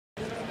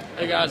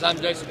Hey guys, I'm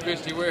Jason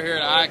Christie. We're here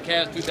at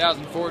iCast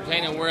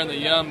 2014 and we're in the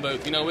Yum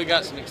booth. You know, we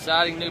got some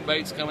exciting new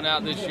baits coming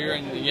out this year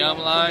in the Yum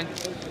line.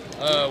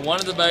 One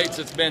of the baits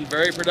that's been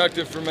very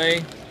productive for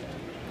me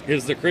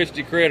is the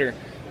Christie Critter.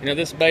 You know,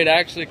 this bait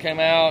actually came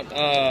out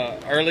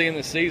early in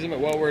the season, but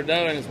what we're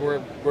doing is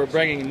we're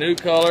bringing new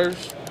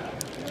colors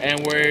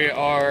and we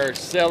are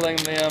selling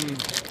them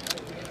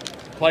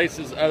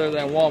places other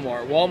than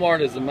Walmart.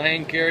 Walmart is the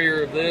main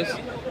carrier of this.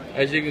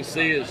 As you can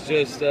see, it's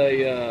just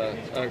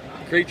a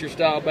creature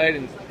style bait,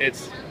 and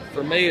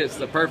for me it's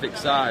the perfect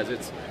size.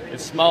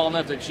 It's small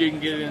enough that you can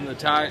get it in the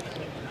tight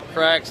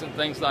cracks and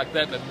things like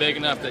that, but big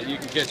enough that you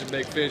can catch a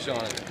big fish on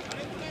it.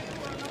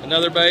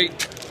 Another bait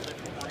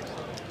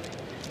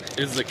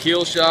is the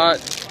Kill Shot.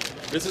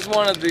 This is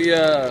one of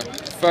the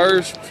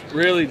first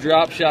really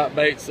drop shot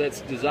baits that's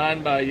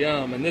designed by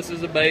Yum, and this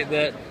is a bait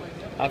that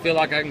I feel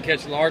like I can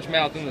catch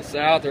largemouth in the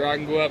south, or I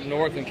can go up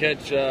north and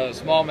catch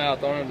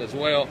smallmouth on it as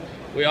well.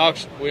 We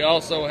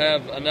also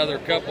have another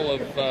couple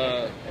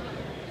of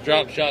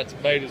drop shots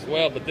bait as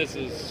well, but this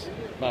is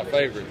my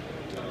favorite.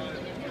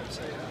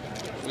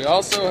 We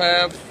also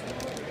have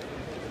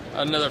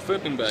another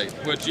flipping bait,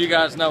 which you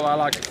guys know I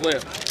like to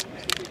flip.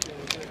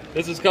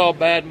 This is called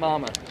Bad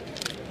Mama.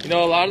 You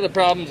know, a lot of the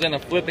problems in a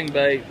flipping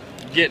bait,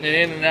 getting it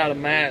in and out of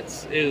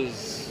mats,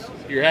 is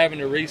you're having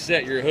to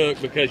reset your hook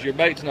because your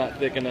bait's not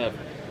thick enough.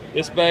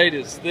 This bait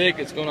is thick,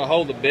 it's going to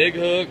hold a big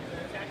hook,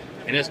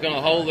 and it's going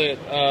to hold it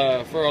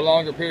for a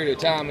longer period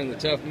of time in the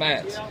tough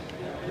mats.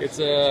 It's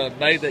a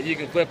bait that you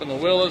can flip in the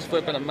willows,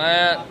 flip in a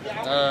mat,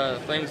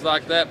 things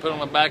like that, put on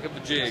the back of a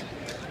jig.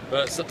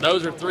 But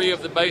those are three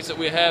of the baits that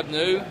we have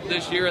new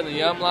this year in the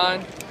Yum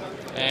line.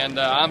 And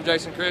I'm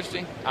Jason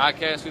Christie,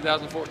 iCast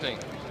 2014.